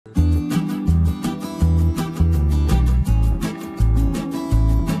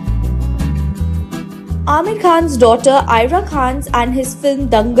Aamir Khan's daughter Ira Khan's and his film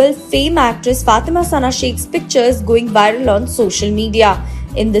Dangal fame actress Fatima Sheikh's pictures going viral on social media.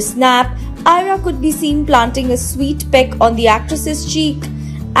 In the snap, Ira could be seen planting a sweet peck on the actress's cheek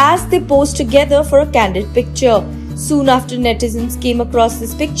as they posed together for a candid picture. Soon after netizens came across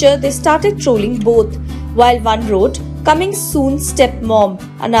this picture, they started trolling both. While one wrote, "Coming soon stepmom,"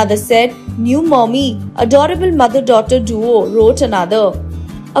 another said, "New mommy," adorable mother-daughter duo, wrote another.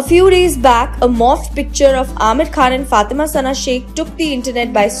 A few days back, a morphed picture of Aamir Khan and Fatima Sheikh took the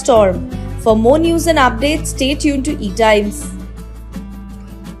internet by storm. For more news and updates, stay tuned to ETimes.